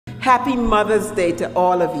Happy Mother's Day to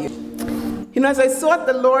all of you. You know, as I sought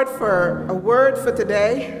the Lord for a word for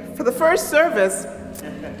today, for the first service,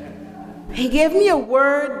 He gave me a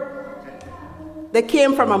word that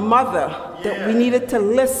came from a mother that we needed to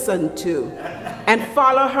listen to and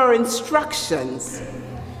follow her instructions.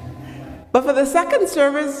 But for the second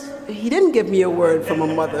service, He didn't give me a word from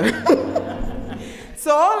a mother.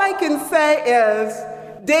 So all I can say is,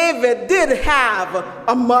 David did have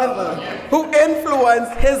a mother who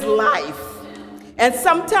influenced his life. And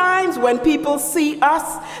sometimes when people see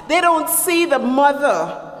us, they don't see the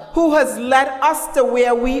mother who has led us to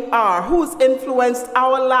where we are, who's influenced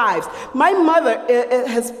our lives. My mother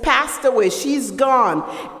has passed away. She's gone.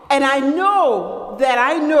 And I know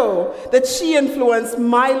that she influenced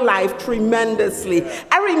my life tremendously.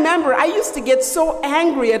 I remember I used to get so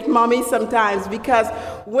angry at Mommy sometimes because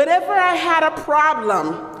whenever I had a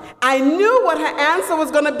problem, I knew what her answer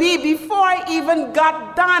was going to be before I even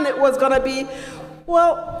got done. It was going to be,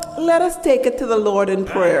 well, let us take it to the Lord in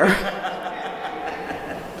prayer.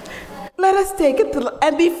 Let us take it to,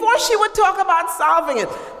 and before she would talk about solving it,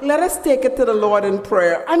 let us take it to the Lord in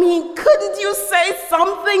prayer. I mean, couldn't you say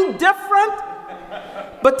something different?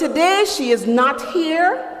 But today she is not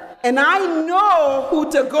here, and I know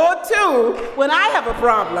who to go to when I have a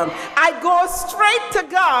problem. I go straight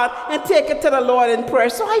to God and take it to the Lord in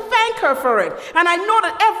prayer. So I thank her for it. And I know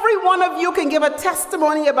that every one of you can give a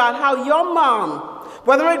testimony about how your mom,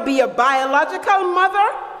 whether it be a biological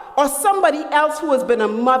mother or somebody else who has been a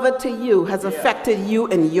mother to you, has affected you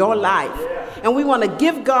in your life. And we want to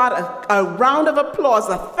give God a round of applause,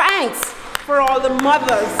 a thanks for all the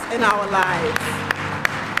mothers in our lives.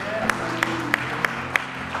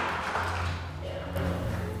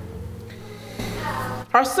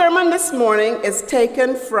 Our sermon this morning is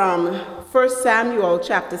taken from 1 Samuel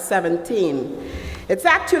chapter 17. It's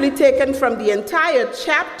actually taken from the entire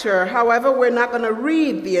chapter. However, we're not going to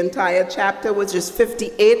read the entire chapter, which is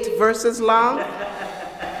 58 verses long.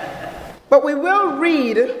 But we will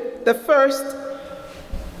read the first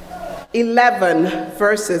 11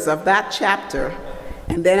 verses of that chapter.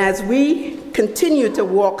 And then as we continue to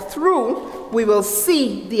walk through, we will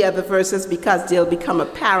see the other verses because they'll become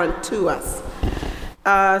apparent to us.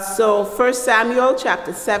 So 1 Samuel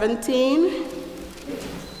chapter 17.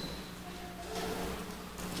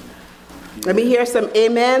 Let me hear some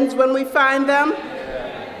amens when we find them.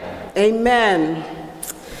 Amen.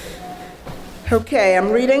 Okay,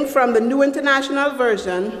 I'm reading from the New International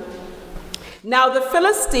Version. Now the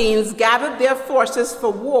Philistines gathered their forces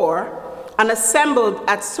for war and assembled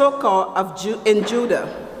at Socoh in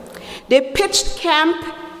Judah. They pitched camp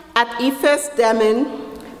at Ephes-Dammim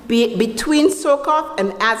between Socoh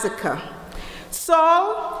and Azekah.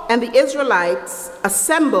 Saul and the Israelites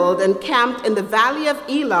assembled and camped in the valley of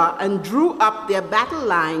Elah and drew up their battle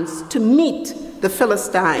lines to meet the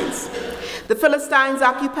Philistines. The Philistines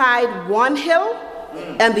occupied one hill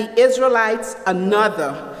and the Israelites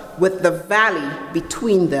another, with the valley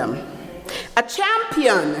between them. A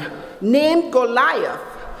champion named Goliath,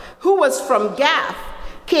 who was from Gath,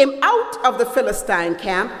 came out of the Philistine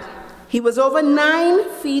camp. He was over 9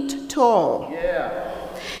 feet tall.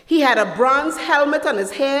 He had a bronze helmet on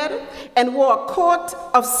his head and wore a coat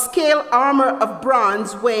of scale armor of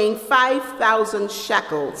bronze weighing 5,000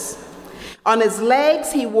 shekels. On his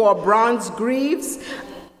legs he wore bronze greaves,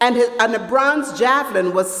 and a bronze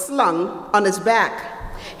javelin was slung on his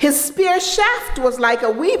back. His spear shaft was like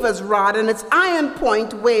a weaver's rod, and its iron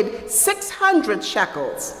point weighed 600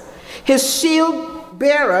 shekels. His shield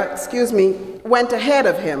bearer, went ahead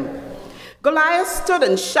of him. Goliath stood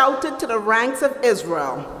and shouted to the ranks of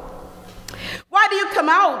Israel, "Why do you come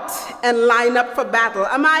out and line up for battle?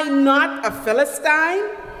 Am I not a Philistine?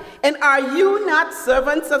 And are you not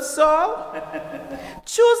servants of Saul?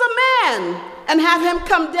 Choose a man and have him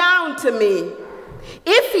come down to me.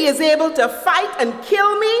 If he is able to fight and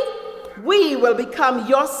kill me, we will become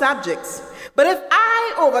your subjects. But if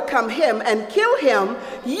I overcome him and kill him,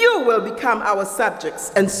 you will become our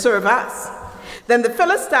subjects and serve us." Then the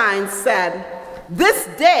Philistines said, "This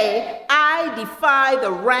day I defy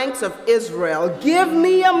the ranks of Israel. Give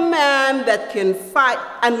me a man that can fight,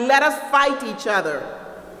 and let us fight each other."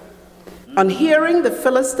 On hearing the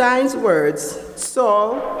Philistines' words,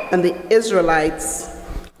 Saul and the Israelites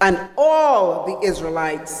and all the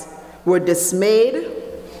Israelites were dismayed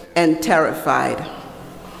and terrified.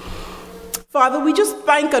 Father, we just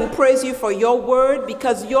thank and praise you for your word,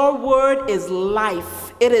 because your word is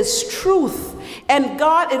life. It is truth. And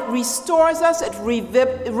God, it restores us, it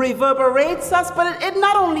reverberates us, but it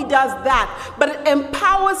not only does that, but it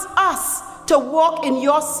empowers us to walk in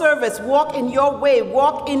your service, walk in your way,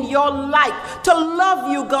 walk in your light, to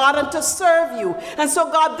love you, God, and to serve you. And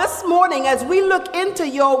so, God, this morning, as we look into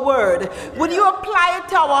your word, would you apply it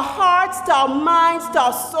to our hearts, to our minds, to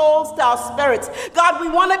our souls, to our spirits? God, we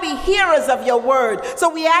want to be hearers of your word.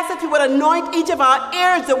 So we ask that you would anoint each of our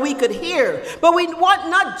ears that we could hear. But we want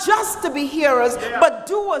not just to be hearers, but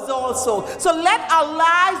doers also. So let our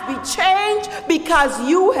lives be changed because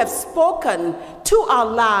you have spoken to our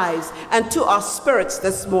lives and to our spirits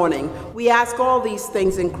this morning. We ask all these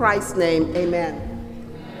things in Christ's name. Amen.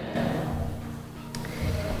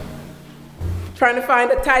 Trying to find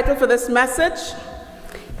a title for this message.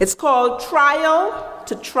 It's called Trial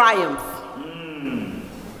to Triumph.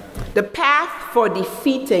 The path for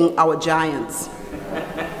defeating our giants.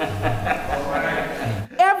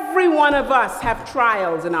 Every one of us have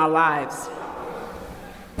trials in our lives.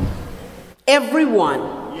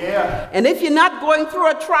 Everyone. Yeah. And if you're not going through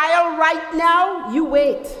a trial right now, you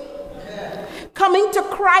wait. Coming to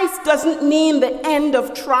Christ doesn't mean the end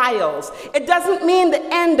of trials. It doesn't mean the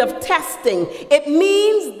end of testing. It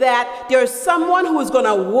means that there's someone who's going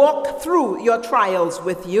to walk through your trials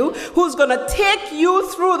with you, who's going to take you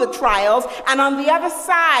through the trials, and on the other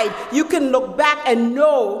side, you can look back and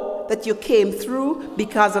know that you came through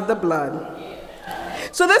because of the blood.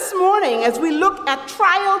 So this morning, as we look at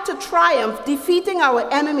trial to triumph, defeating our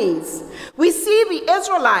enemies, we see the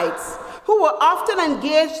Israelites, who were often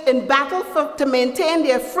engaged in battle to maintain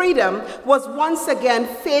their freedom, was once again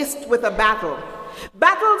faced with a battle.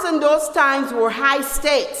 Battles in those times were high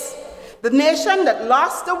stakes. The nation that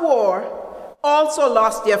lost the war also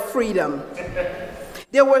lost their freedom.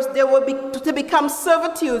 They were to become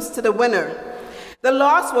servitudes to the winner. The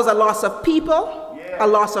loss was a loss of people, a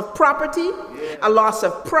loss of property, a loss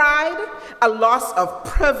of pride, a loss of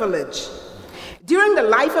privilege. During the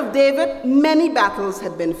life of David, many battles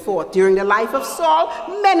had been fought. During the life of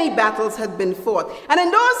Saul, many battles had been fought. And in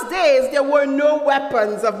those days, there were no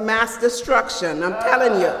weapons of mass destruction, I'm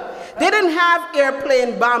telling you. They didn't have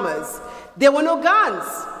airplane bombers. There were no guns.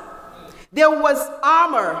 There was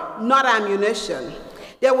armor, not ammunition.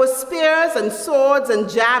 There were spears and swords and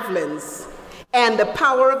javelins, and the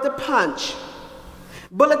power of the punch.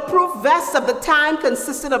 Bulletproof vests of the time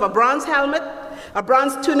consisted of a bronze helmet, a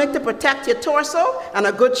bronze tunic to protect your torso, and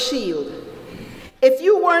a good shield. If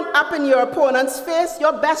you weren't up in your opponent's face,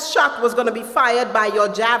 your best shot was going to be fired by your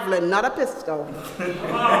javelin, not a pistol.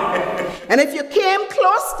 And if you came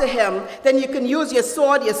close to him, then you can use your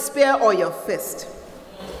sword, your spear, or your fist.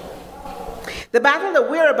 The battle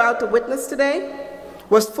that we're about to witness today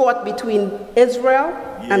was fought between Israel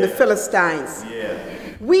and the Philistines.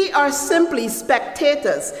 We are simply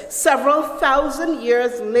spectators several thousand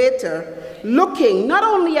years later, looking not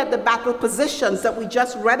only at the battle positions that we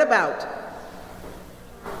just read about,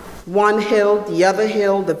 one hill, the other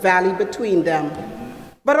hill, the valley between them,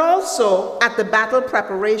 but also at the battle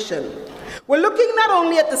preparation. We're looking not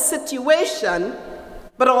only at the situation,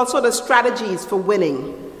 but also the strategies for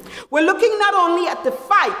winning. We're looking not only at the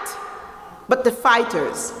fight, but the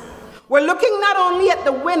fighters. We're looking not only at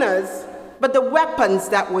the winners, but the weapons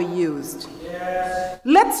that were used.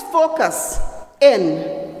 Let's focus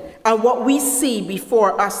in on what we see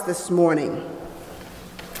before us this morning.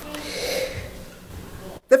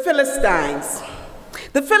 The Philistines.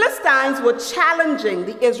 The Philistines were challenging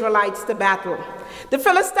the Israelites to battle. The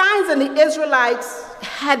Philistines and the Israelites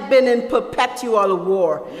had been in perpetual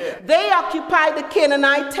war. They occupied the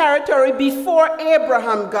Canaanite territory before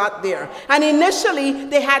Abraham got there. And initially,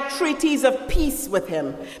 they had treaties of peace with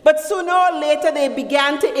him. But sooner or later, they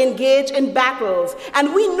began to engage in battles.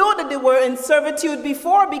 And we know that they were in servitude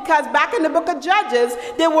before, because back in the book of Judges,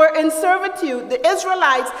 they were in servitude. The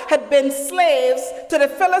Israelites had been slaves to the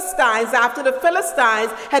Philistines after the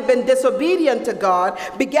Philistines had been disobedient to God,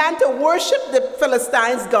 began to worship the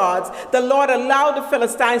Philistines' gods. The Lord allowed the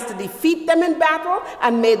Philistines to defeat them in battle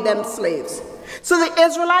and made them slaves. So the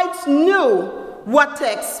Israelites knew what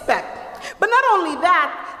to expect. But not only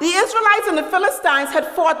that, the Israelites and the Philistines had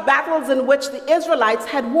fought battles in which the Israelites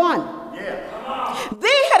had won.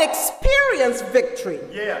 They had experienced victory.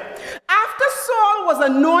 After Saul was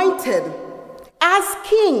anointed as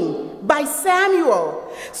king by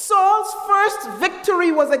Samuel, Saul's first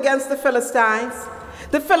victory was against the Philistines.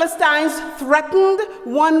 The Philistines threatened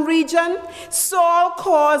one region. Saul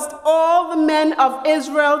caused all the men of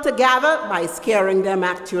Israel to gather by scaring them,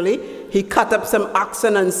 actually. He cut up some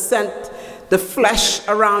oxen and sent the flesh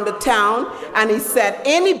around the town. And he said,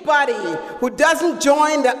 anybody who doesn't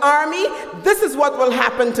join the army, this is what will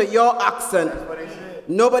happen to your oxen.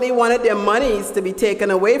 Nobody wanted their monies to be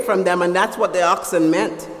taken away from them, and that's what the oxen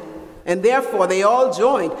meant. And therefore they all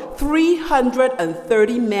joined.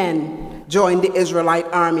 330 men joined the Israelite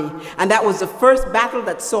army. And that was the first battle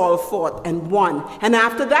that Saul fought and won. And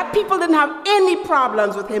after that, people didn't have any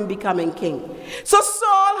problems with him becoming king. So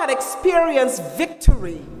Saul had experienced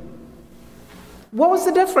victory. What was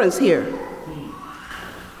the difference here?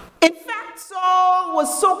 In fact, Saul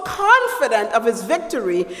was so confident of his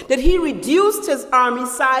victory that he reduced his army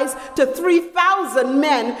size to 3,000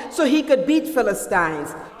 men so he could beat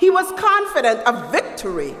Philistines. He was confident of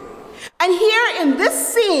victory. And here in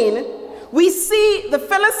this scene, we see the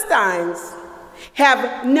Philistines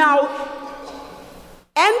have now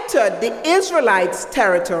entered the Israelites'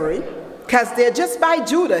 territory, because they're just by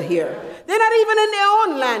Judah here. They're not even in their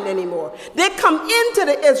own land anymore. They come into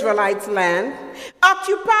the Israelites' land,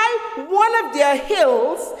 occupy one of their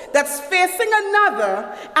hills that's facing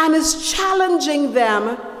another, and is challenging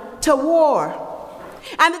them to war.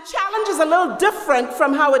 And the challenge is a little different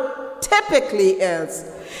from how it typically is.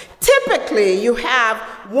 Typically, you have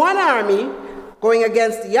one army going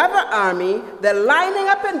against the other army, they're lining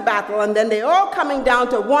up in battle, and then they're all coming down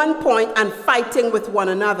to one point and fighting with one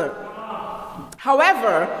another.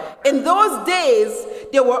 However, in those days,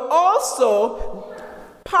 there were also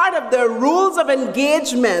part of the rules of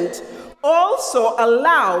engagement also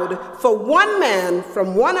allowed for one man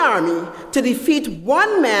from one army to defeat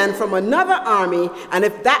one man from another army, and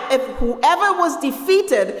if whoever was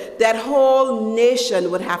defeated, that whole nation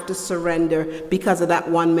would have to surrender because of that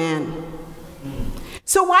one man.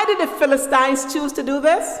 So why did the Philistines choose to do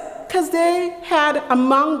this? Because they had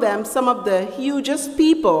among them some of the hugest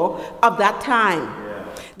people of that time. Yeah.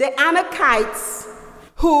 The Anakites,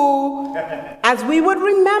 who, as we would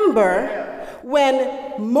remember,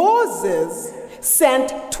 when Moses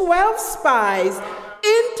sent 12 spies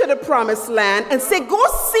into the promised land and said, go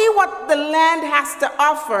see what the land has to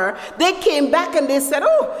offer, they came back and they said,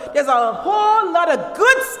 oh, there's a whole lot of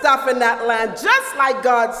good stuff in that land, just like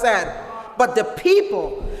God said. But the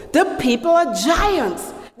people are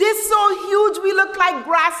giants. They're so huge, we look like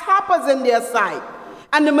grasshoppers in their sight.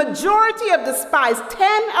 And the majority of the spies,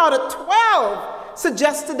 10 out of 12,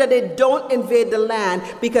 suggested that they don't invade the land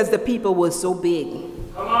because the people were so big.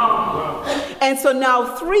 Come on. And so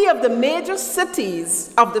now 3 of the major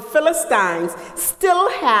cities of the Philistines still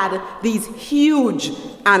had these huge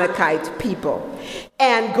Anakite people.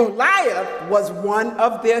 And Goliath was one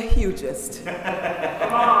of their hugest.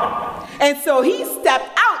 And so he stepped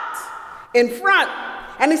out in front.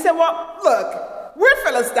 And he said, well, look, we're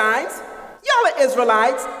Philistines. Y'all are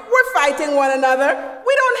Israelites. We're fighting one another.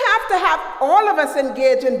 We don't have to have all of us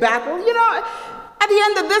engage in battle. You know, at the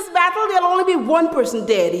end of this battle, there'll only be one person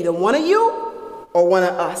dead, either one of you or one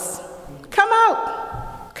of us. Come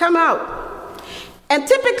out. Come out. And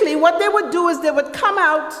typically what they would do is they would come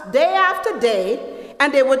out day after day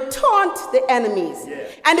and they would taunt the enemies. Yeah.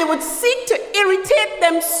 And they would seek to irritate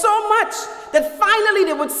them so much that finally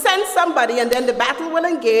they would send somebody and then the battle will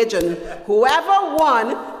engage, and whoever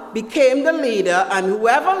won became the leader and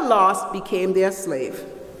whoever lost became their slave.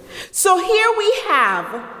 So here we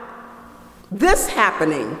have this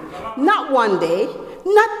happening. Not one day,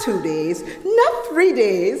 not 2 days, not 3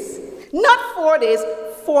 days, not 4 days,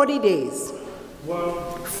 40 days. Wow.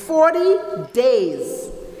 40 days.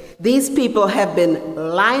 These people have been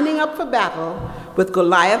lining up for battle with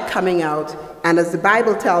Goliath coming out, and as the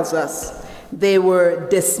Bible tells us, they were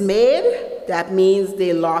dismayed. That means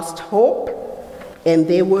they lost hope, and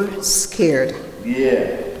they were scared.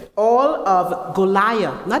 Yeah. All of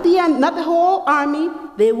Goliath, not the whole army,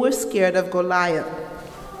 they were scared of Goliath.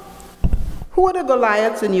 Who are the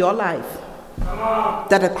Goliaths in your life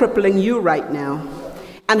that are crippling you right now?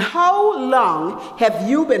 And how long have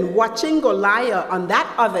you been watching Goliath on that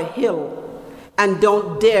other hill and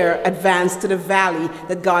don't dare advance to the valley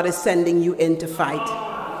that God is sending you in to fight?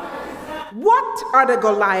 What are the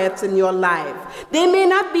Goliaths in your life? They may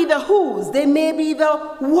not be the who's, they may be the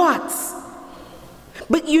what's.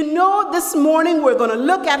 But you know, this morning we're going to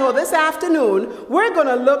look at, or this afternoon, we're going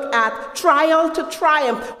to look at trial to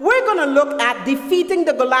triumph. We're going to look at defeating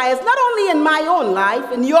the Goliaths, not only in my own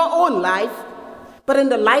life, in your own life, but in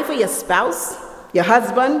the life of your spouse, your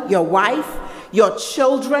husband, your wife, your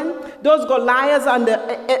children. Those Goliaths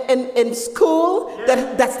in school,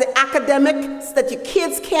 that's the academics that your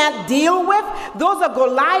kids can't deal with. Those are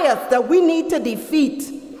Goliaths that we need to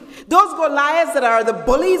defeat. Those Goliaths that are the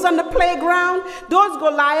bullies on the playground, those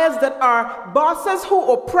Goliaths that are bosses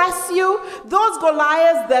who oppress you, those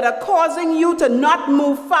Goliaths that are causing you to not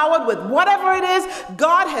move forward with whatever it is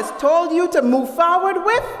God has told you to move forward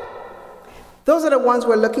with. Those are the ones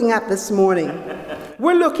we're looking at this morning.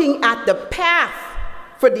 We're looking at the path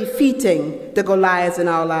for defeating the Goliaths in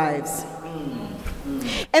our lives.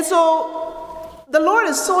 And so the Lord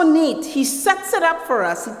is so neat. He sets it up for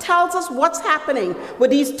us. He tells us what's happening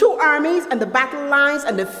with these two armies and the battle lines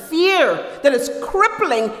and the fear that is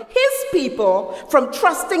crippling his people from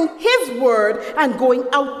trusting his word and going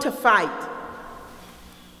out to fight.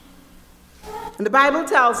 And the Bible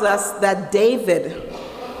tells us that David,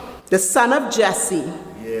 the son of Jesse,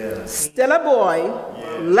 still a boy,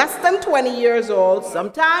 less than 20 years old.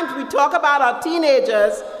 Sometimes we talk about our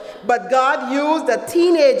teenagers, but God used a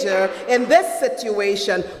teenager in this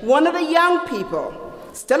situation, one of the young people,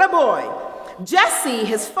 still a boy. Jesse,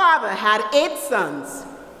 his father, had 8 sons.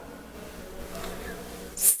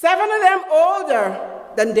 7 of them older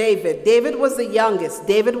than David. David was the youngest.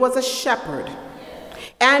 David was a shepherd.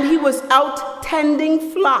 And he was out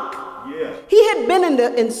tending flock. He had been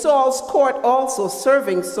in Saul's court also,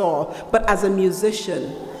 serving Saul, but as a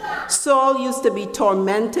musician. Saul used to be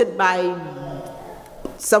tormented by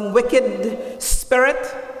some wicked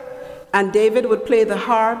spirit, and David would play the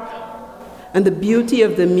harp, and the beauty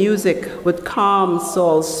of the music would calm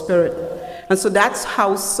Saul's spirit. And so that's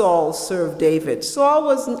how Saul served David.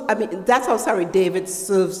 David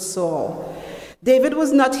served Saul. David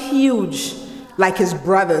was not huge like his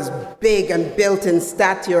brothers, big and built in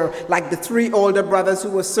stature, like the 3 older brothers who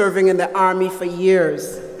were serving in the army for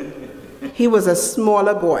years. He was a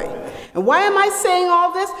smaller boy. And why am I saying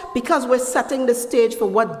all this? Because we're setting the stage for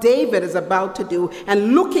what David is about to do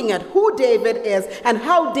and looking at who David is and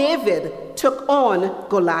how David took on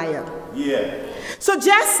Goliath. So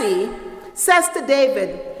Jesse says to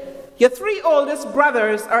David, your 3 oldest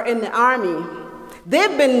brothers are in the army.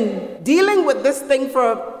 They've been dealing with this thing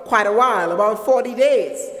for quite a while, about 40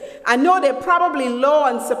 days. I know they're probably low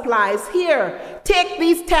on supplies. Here, take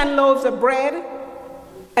these 10 loaves of bread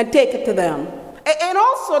and take it to them. And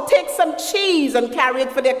also take some cheese and carry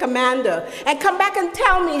it for their commander. And come back and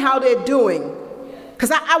tell me how they're doing.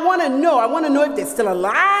 Because I want to know. I want to know if they're still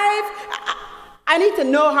alive. I need to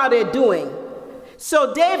know how they're doing.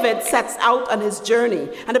 So David sets out on his journey.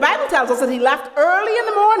 And the Bible tells us that he left early in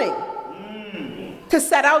the morning to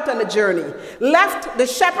set out on the journey. Left the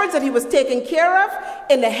shepherds that he was taking care of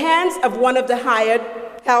in the hands of one of the hired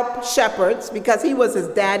help shepherds, because he was his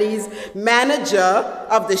daddy's manager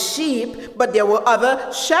of the sheep, but there were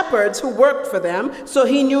other shepherds who worked for them, so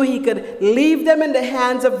he knew he could leave them in the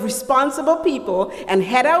hands of responsible people and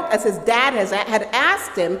head out as his dad had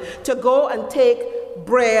asked him to go and take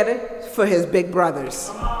bread for his big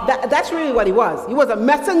brothers. That's really what he was. He was a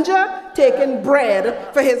messenger taking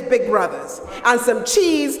bread for his big brothers and some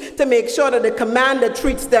cheese to make sure that the commander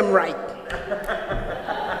treats them right.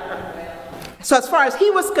 So as far as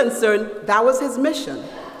he was concerned, that was his mission.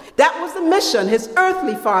 That was the mission his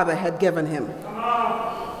earthly father had given him.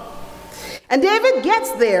 And David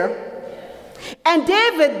gets there, and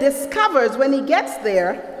David discovers when he gets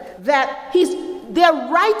there that they're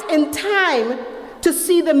right in time to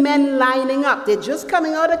see the men lining up. They're just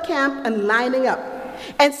coming out of camp and lining up.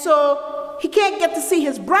 And so he can't get to see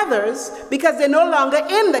his brothers because they're no longer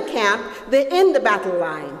in the camp, they're in the battle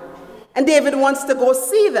line. And David wants to go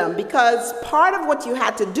see them because part of what you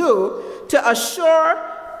had to do to assure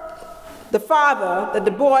the father that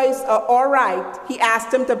the boys are all right, he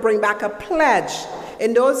asked him to bring back a pledge.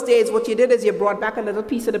 In those days, what you did is you brought back a little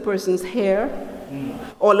piece of the person's hair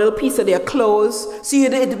or a little piece of their clothes. So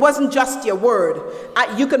it wasn't just your word.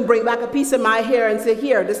 You can bring back a piece of my hair and say,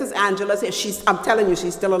 here, this is Angela's hair. I'm telling you,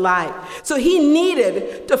 she's still alive. So he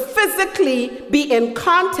needed to physically be in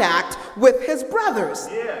contact with his brothers.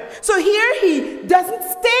 So here he doesn't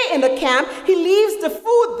stay in the camp. He leaves the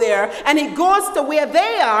food there and he goes to where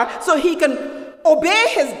they are so he can obey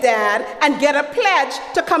his dad and get a pledge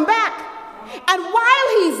to come back. And while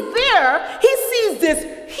he's there, he sees this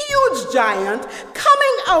huge giant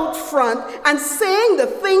coming out front and saying the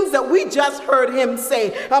things that we just heard him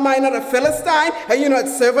say. Am I not a Philistine? Are you not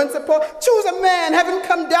servants of Paul? Choose a man, have him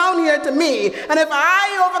come down here to me. And if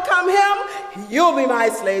I overcome him, you'll be my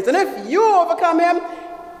slaves. And if you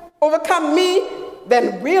overcome me,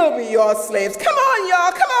 then we'll be your slaves. Come on,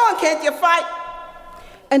 y'all, come on, can't you fight?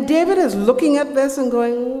 And David is looking at this and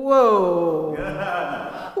going, whoa.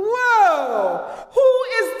 Whoa, who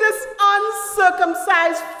is this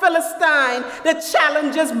uncircumcised Philistine that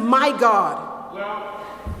challenges my God?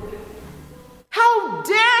 How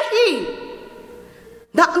dare he?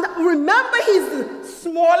 Now, remember, he's the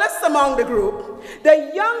smallest among the group,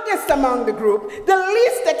 the youngest among the group, the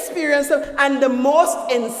least experienced, and the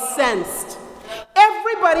most incensed.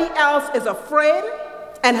 Everybody else is afraid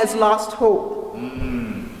and has lost hope.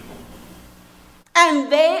 And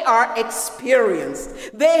And they are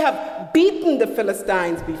experienced. They have beaten the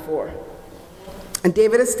Philistines before. And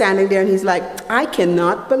David is standing there and he's like, I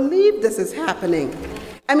cannot believe this is happening.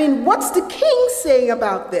 I mean, what's the king saying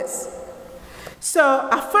about this? So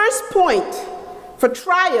our first point for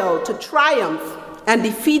trial to triumph and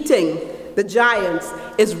defeating the giants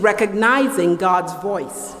is recognizing God's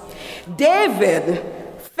voice. David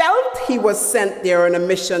felt he was sent there on a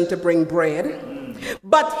mission to bring bread,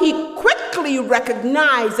 but he quickly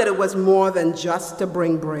recognized that it was more than just to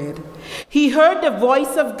bring bread. He heard the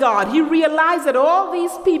voice of God. He realized that all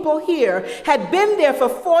these people here had been there for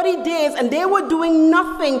 40 days and they were doing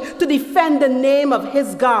nothing to defend the name of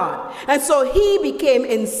his God. And so he became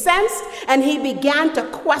incensed and he began to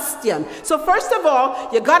question. So first of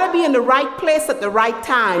all, you got to be in the right place at the right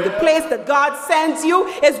time. The place that God sends you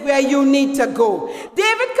is where you need to go.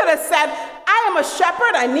 David could have said, I am a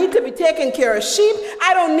shepherd. I need to be taking care of sheep.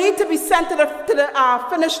 I don't need to be sent to the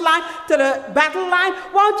finish line, to the battle line.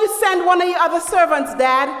 Why don't you send one of your other servants,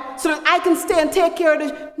 Dad, so that I can stay and take care of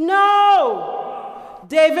this? No.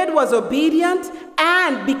 David was obedient,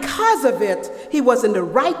 and because of it, he was in the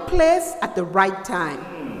right place at the right time.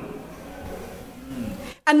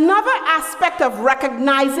 Another aspect of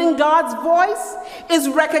recognizing God's voice is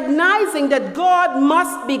recognizing that God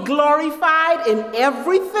must be glorified in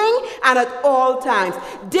everything and at all times.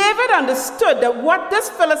 David understood that what this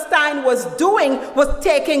Philistine was doing was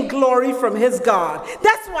taking glory from his God.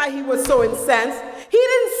 That's why he was so incensed. He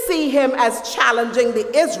didn't see him as challenging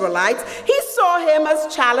the Israelites. He saw him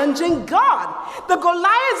as challenging God. The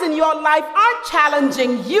Goliaths in your life aren't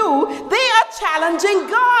challenging you. They are challenging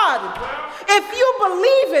God. If you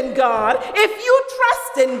believe in God, if you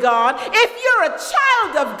trust in God, if you're a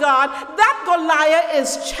child of God, that Goliath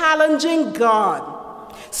is challenging God.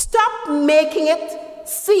 Stop making it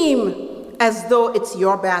seem as though it's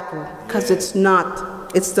your battle, because it's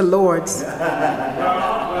not. It's the Lord's.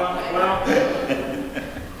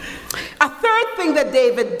 A third thing that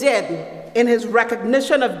David did in his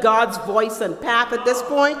recognition of God's voice and path at this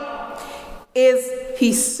point is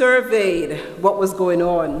he surveyed what was going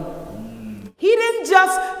on. He didn't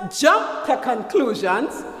just jump to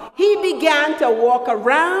conclusions. He began to walk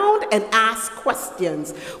around and ask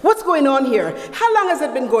questions. What's going on here? How long has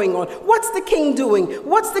it been going on? What's the king doing?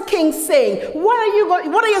 What's the king saying? What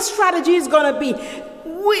are your strategies going to be?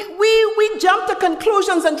 We jump to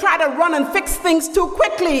conclusions and try to run and fix things too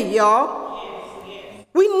quickly, y'all.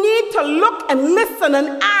 We need to look and listen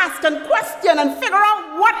and ask and question and figure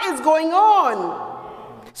out what is going on,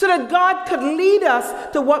 so that God could lead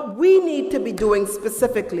us to what we need to be doing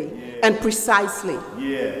specifically and precisely.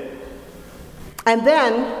 And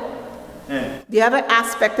then the other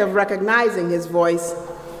aspect of recognizing his voice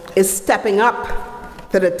is stepping up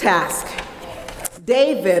to the task.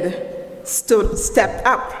 David stepped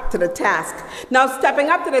up to the task. Now, stepping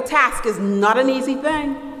up to the task is not an easy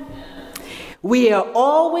thing. We are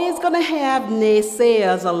always going to have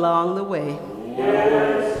naysayers along the way.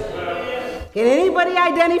 Can anybody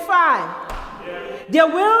identify? There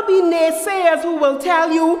will be naysayers who will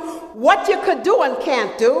tell you what you could do and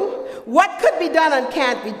can't do, what could be done and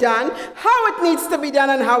can't be done, how it needs to be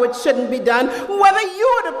done and how it shouldn't be done, whether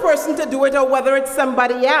you're the person to do it or whether it's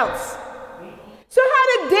somebody else. So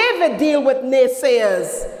how did David deal with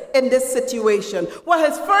naysayers in this situation? Well,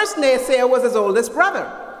 his first naysayer was his oldest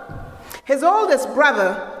brother. His oldest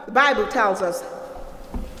brother, the Bible tells us,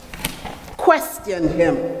 questioned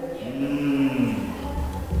him.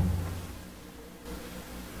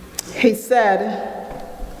 He said,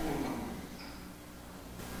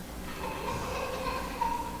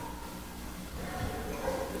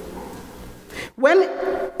 when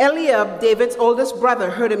Eliab, David's oldest brother,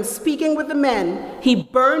 heard him speaking with the men, he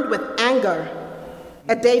burned with anger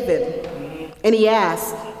at David. And he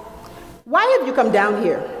asked, why have you come down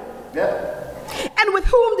here? And with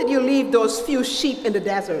whom did you leave those few sheep in the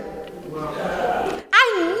desert?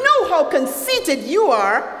 I know how conceited you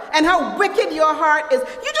are and how wicked your heart is.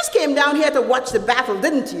 You just came down here to watch the battle,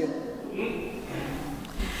 didn't you?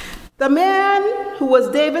 The man who was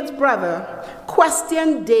David's brother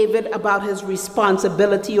questioned David about his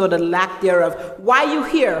responsibility or the lack thereof. Why are you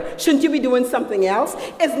here? Shouldn't you be doing something else?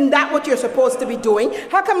 Isn't that what you're supposed to be doing?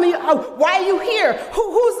 How come why are you here?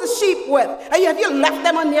 Who's the sheep with? Have you left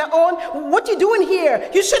them on their own? What you doing here?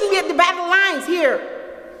 You shouldn't be at the battle lines here.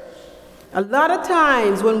 A lot of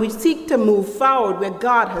times when we seek to move forward where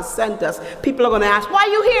God has sent us, people are going to ask, why are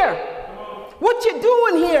you here? What you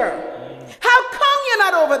doing here? How come you're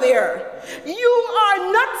not over there? You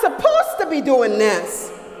are not supposed to be doing this.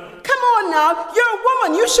 Come on now, you're a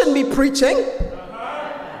woman, you shouldn't be preaching.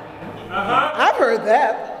 I've heard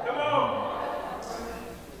that.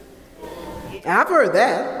 I've heard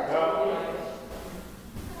that.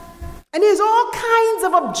 And there's all kinds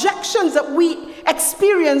of objections that we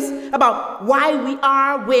experience about why we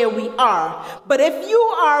are where we are. But if you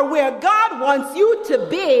are where God wants you to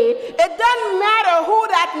be, it doesn't matter who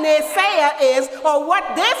that naysayer is or what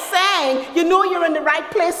they're saying. You know you're in the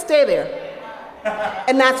right place, stay there.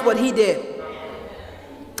 And that's what he did.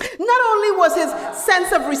 Not only was his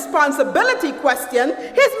sense of responsibility questioned,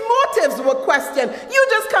 his motives were questioned. You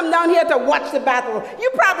just come down here to watch the battle. You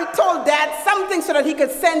probably told Dad something so that he could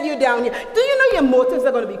send you down here. Do you know your motives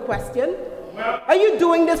are going to be questioned? Are you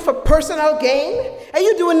doing this for personal gain? Are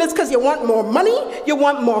you doing this because you want more money? You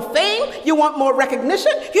want more fame? You want more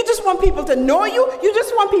recognition? You just want people to know you? You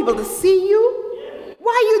just want people to see you?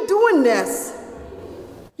 Why are you doing this?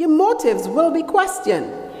 Your motives will be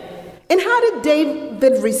questioned. And how did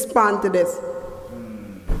David respond to this?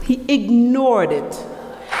 He ignored it.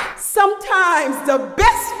 Sometimes the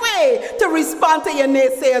best way to respond to your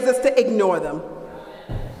naysayers is to ignore them.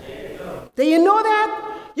 Do you know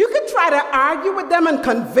that? You could try to argue with them and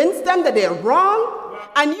convince them that they're wrong,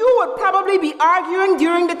 and you would probably be arguing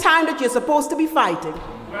during the time that you're supposed to be fighting.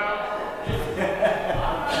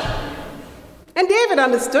 And David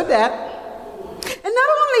understood that. And not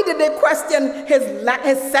only did they question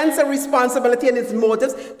his sense of responsibility and his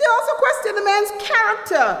motives, they also questioned the man's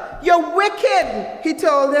character. You're wicked, he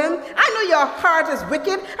told him. I know your heart is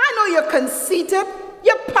wicked. I know you're conceited.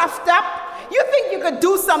 You're puffed up. You think you could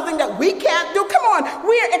do something that we can't do? Come on,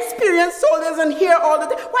 we're experienced soldiers and here all the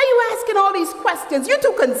time. Why are you asking all these questions? You're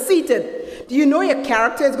too conceited. Do you know your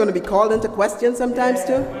character is going to be called into question sometimes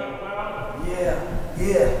too?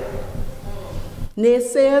 Yeah.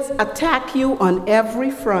 Naysayers attack you on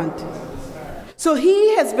every front. So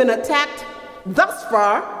he has been attacked thus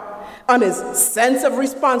far on his sense of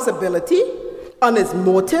responsibility, on his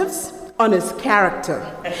motives, on his character.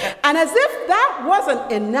 And as if that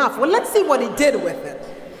wasn't enough, well, let's see what he did with it.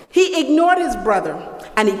 He ignored his brother,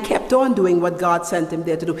 and he kept on doing what God sent him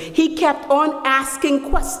there to do. He kept on asking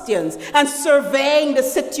questions and surveying the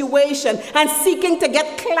situation and seeking to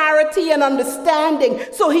get clarity and understanding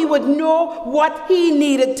so he would know what he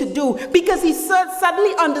needed to do, because he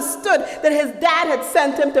suddenly understood that his dad had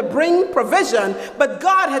sent him to bring provision, but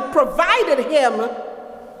God had provided him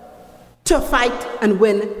to fight and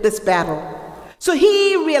win this battle. So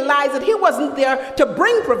he realized that he wasn't there to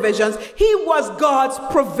bring provisions. He was God's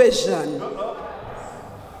provision.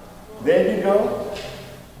 There you go.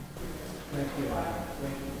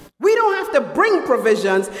 We don't have to bring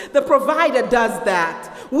provisions. The provider does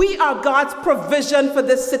that. We are God's provision for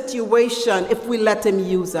this situation if we let him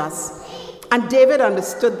use us. And David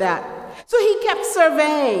understood that. So he kept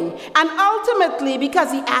surveying. And ultimately,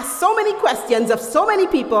 because he asked so many questions of so many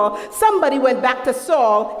people, somebody went back to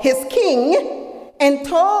Saul, his king, and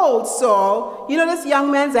told Saul, you know, this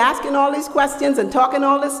young man's asking all these questions and talking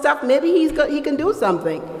all this stuff. Maybe he can do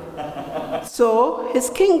something. So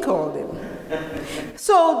his king called him.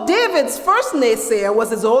 So David's first naysayer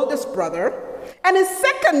was his oldest brother, and his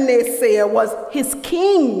second naysayer was his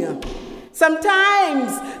king.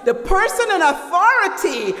 Sometimes the person in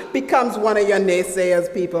authority becomes one of your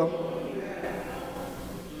naysayers, people.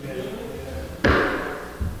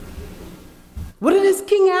 What did his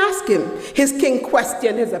king ask him? His king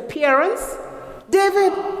questioned his appearance.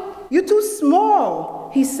 David, you're too small,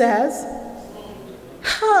 he says.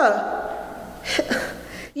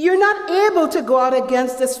 You're not able to go out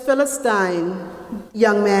against this Philistine,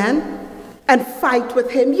 young man, and fight with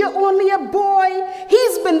him. You're only a boy.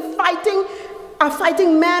 He's been fighting, a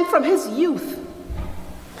fighting man from his youth.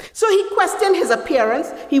 So he questioned his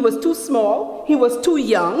appearance. He was too small. He was too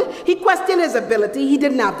young. He questioned his ability. He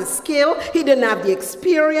didn't have the skill. He didn't have the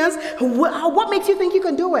experience. What makes you think you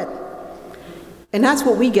can do it? And that's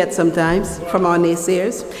what we get sometimes from our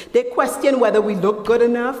naysayers. They question whether we look good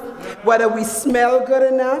enough, whether we smell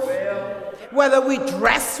good enough, whether we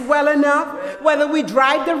dress well enough, whether we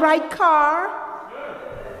drive the right car.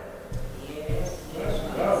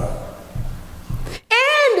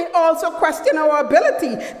 And they also question our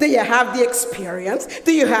ability. Do you have the experience?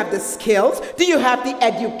 Do you have the skills? Do you have the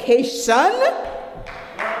education?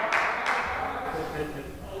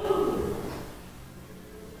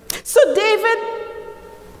 So David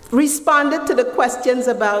responded to the questions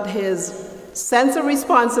about his sense of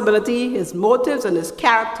responsibility, his motives, and his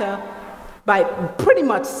character by pretty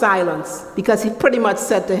much silence, because he pretty much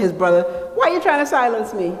said to his brother, why are you trying to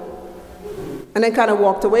silence me? And then kind of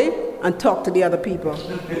walked away and talked to the other people.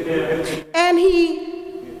 And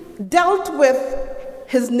he dealt with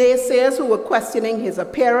his naysayers who were questioning his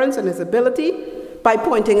appearance and his ability by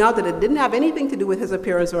pointing out that it didn't have anything to do with his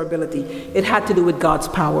appearance or ability. It had to do with God's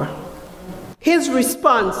power. His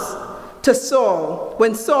response to Saul,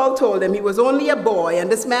 when Saul told him he was only a boy and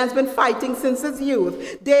this man's been fighting since his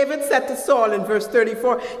youth, David said to Saul in verse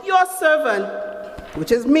 34, "Your servant,"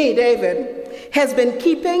 which is me, David, "has been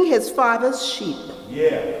keeping his father's sheep."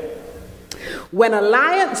 Yeah. When a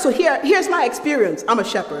lion, so here's my experience. I'm a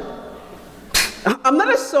shepherd. I'm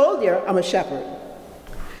not a soldier, I'm a shepherd.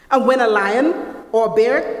 And when a lion or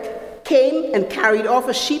bear came and carried off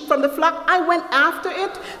a sheep from the flock, I went after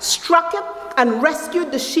it, struck it, and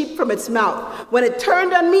rescued the sheep from its mouth. When it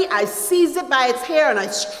turned on me, I seized it by its hair, and I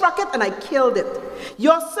struck it, and I killed it.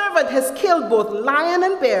 Your servant has killed both lion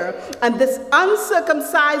and bear, and this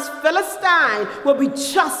uncircumcised Philistine will be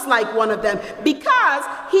just like one of them, because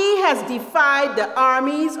he has defied the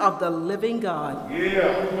armies of the living God.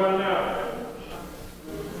 Yeah, come on now.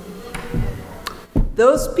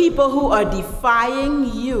 Those people who are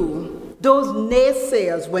defying you, those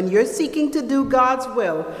naysayers, when you're seeking to do God's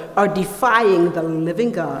will, are defying the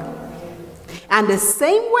living God. And the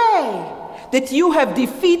same way that you have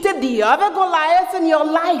defeated the other Goliaths in your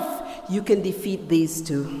life, you can defeat these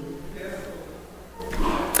two.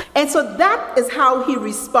 And so that is how he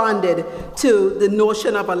responded to the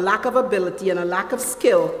notion of a lack of ability and a lack of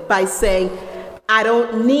skill, by saying, I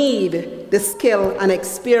don't need the skill and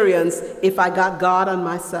experience if I got God on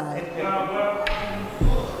my side.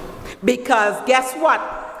 Because guess what?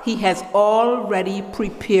 He has already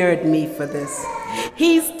prepared me for this.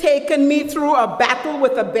 He's taken me through a battle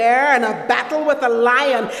with a bear and a battle with a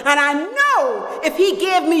lion. And I know if he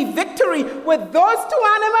gave me victory with those two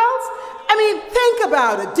animals, I mean, think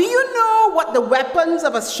about it. Do you know what the weapons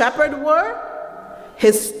of a shepherd were?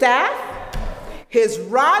 His staff, his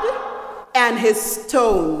rod, and his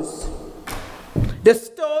stones. The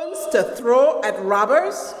stones to throw at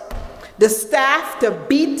robbers, the staff to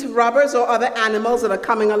beat robbers or other animals that are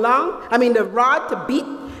coming along. I mean, the rod to beat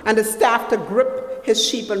and the staff to grip his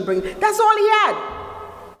sheep and bring. That's all he had.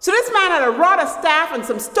 So this man had a rod, a staff, and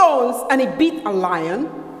some stones, and he beat a lion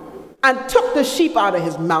and took the sheep out of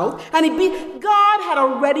his mouth, and God had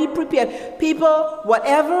already prepared. People,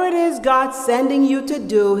 whatever it is God's sending you to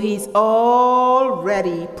do, he's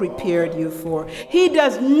already prepared you for. He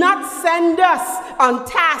does not send us on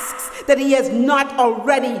tasks that he has not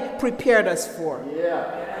already prepared us for. Yeah.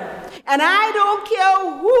 And I don't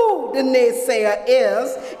care who the naysayer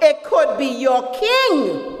is. It could be your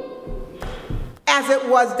king, as it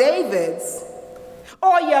was David's.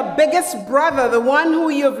 Or your biggest brother, the one who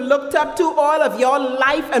you've looked up to all of your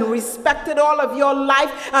life and respected all of your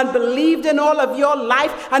life and believed in all of your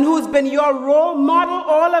life, and who's been your role model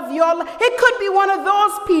all of your life. It could be one of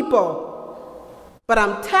those people. But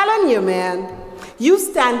I'm telling you, man, you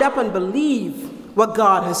stand up and believe what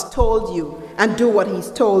God has told you and do what he's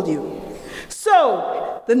told you.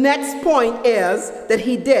 So the next point is that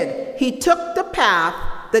he did. He took the path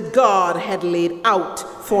that God had laid out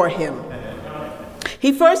for him.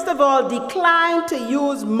 He first of all declined to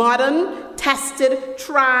use modern, tested,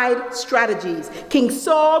 tried strategies. King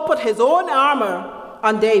Saul put his own armor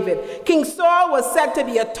on David. King Saul was said to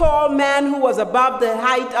be a tall man who was above the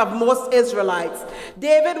height of most Israelites.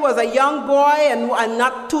 David was a young boy and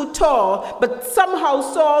not too tall, but somehow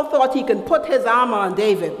Saul thought he could put his armor on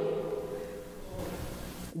David.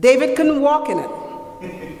 David couldn't walk in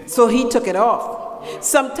it, so he took it off.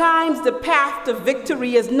 Sometimes the path to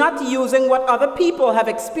victory is not using what other people have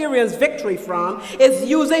experienced victory from. It's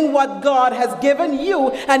using what God has given you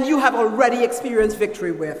and you have already experienced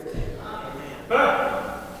victory with.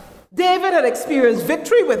 David had experienced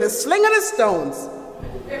victory with his sling and his stones.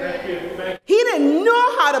 He didn't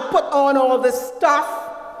know how to put on all this stuff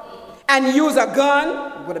and use a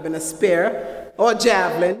gun. It would have been a spear or a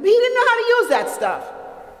javelin. He didn't know how to use that stuff.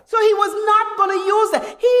 So he was not going to use that.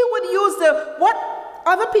 He would use what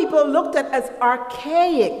other people looked at as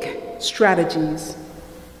archaic strategies.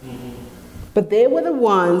 But they were the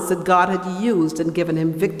ones that God had used and given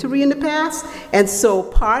him victory in the past. And so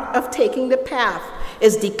part of taking the path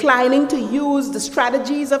is declining to use the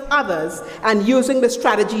strategies of others and using the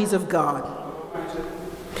strategies of God.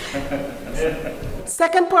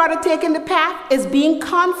 Second part of taking the path is being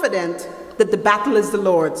confident that the battle is the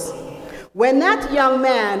Lord's. When that young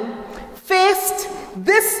man faced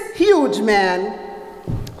this huge man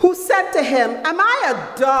who said to him, "Am I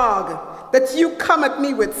a dog that you come at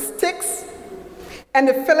me with sticks?" And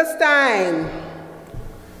the Philistine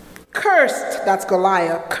cursed, that's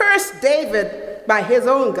Goliath, cursed David by his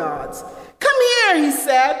own gods. "Come here," he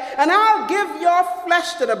said, "and I'll give your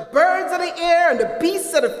flesh to the birds of the air and the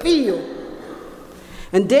beasts of the field."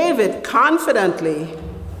 And David confidently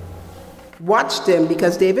watched him,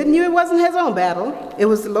 because David knew it wasn't his own battle, it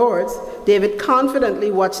was the Lord's. David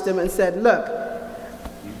confidently watched him and said, look,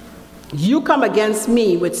 you come against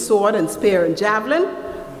me with sword and spear and javelin,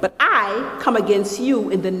 but I come against you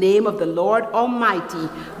in the name of the Lord Almighty,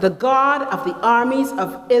 the God of the armies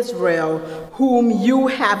of Israel, whom you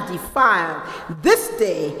have defiled. This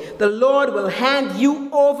day the Lord will hand you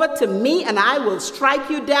over to me, and I will strike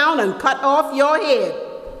you down and cut off your head.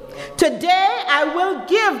 Today I will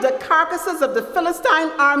give the carcasses of the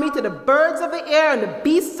Philistine army to the birds of the air and the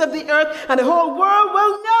beasts of the earth, and the whole world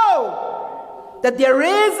will know that there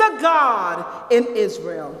is a God in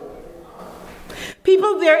Israel.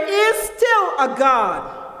 People, there is still a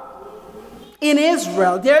God in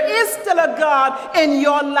Israel. There is still a God in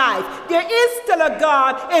your life. There is still a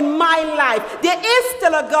God in my life. There is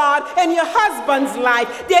still a God in your husband's life.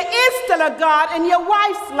 There is still a God in your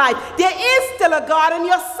wife's life. There is still a God in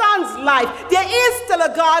your son's life. There is still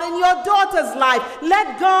a God in your daughter's life.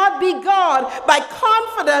 Let God be God by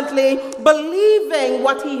confidently believing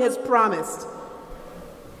what he has promised.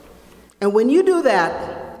 And when you do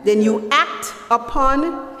that, then you act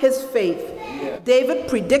upon his faith. David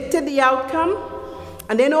predicted the outcome,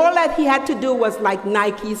 and then all that he had to do was like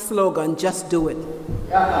Nike's slogan, just do it.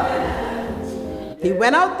 He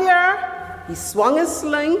went out there, he swung his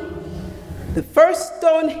sling, the first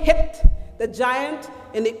stone hit the giant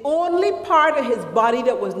in the only part of his body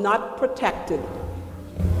that was not protected.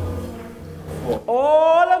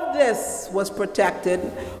 All of this was protected.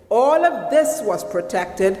 All of this was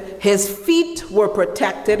protected. His feet were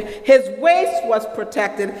protected. His waist was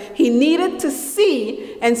protected. He needed to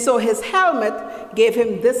see, and so his helmet gave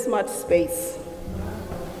him this much space.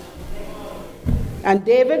 And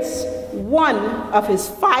David's one of his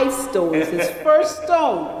 5 stones, his first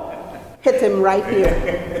stone, hit him right here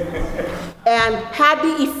and had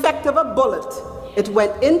the effect of a bullet. It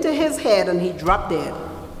went into his head and he dropped dead.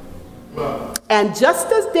 And just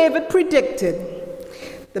as David predicted,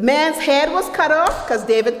 the man's head was cut off because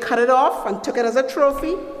David cut it off and took it as a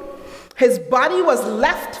trophy. His body was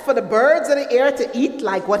left for the birds of the air to eat,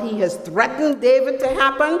 like what he has threatened David to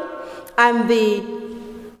happen. And the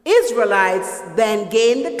Israelites then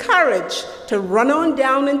gained the courage to run on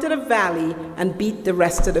down into the valley and beat the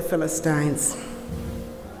rest of the Philistines.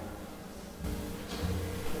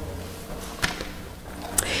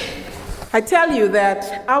 I tell you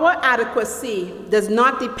that our adequacy does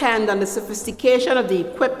not depend on the sophistication of the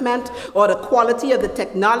equipment or the quality of the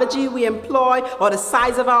technology we employ or the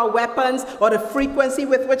size of our weapons or the frequency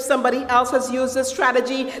with which somebody else has used the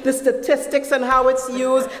strategy, the statistics on how it's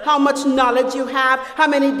used, how much knowledge you have, how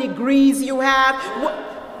many degrees you have.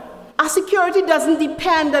 Our security doesn't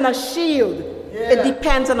depend on a shield. It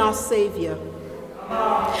depends on our Savior.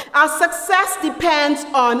 Our success depends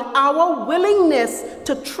on our willingness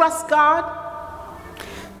to trust God,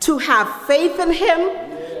 to have faith in him,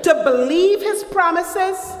 to believe his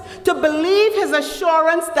promises, to believe his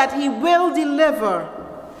assurance that he will deliver,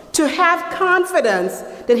 to have confidence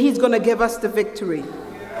that he's going to give us the victory.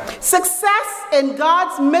 Success in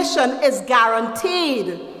God's mission is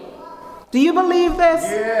guaranteed. Do you believe this?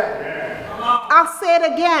 I'll say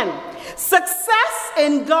it again. Success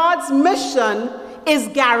in God's mission is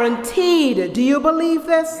guaranteed. Do you believe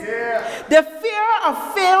this? The fear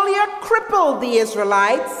of failure crippled the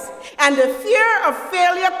Israelites, and the fear of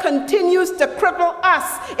failure continues to cripple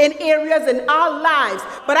us in areas in our lives.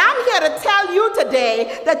 But I'm here to tell you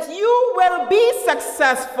today that you will be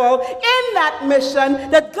successful in that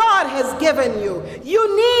mission that God has given you.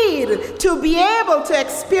 You need to be able to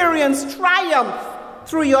experience triumph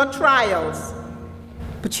through your trials.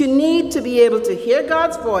 But you need to be able to hear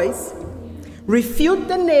God's voice, refute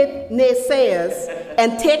the naysayers,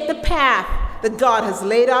 and take the path that God has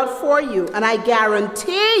laid out for you. And I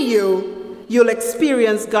guarantee you, you'll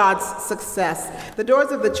experience God's success. The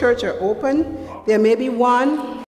doors of the church are open. There may be one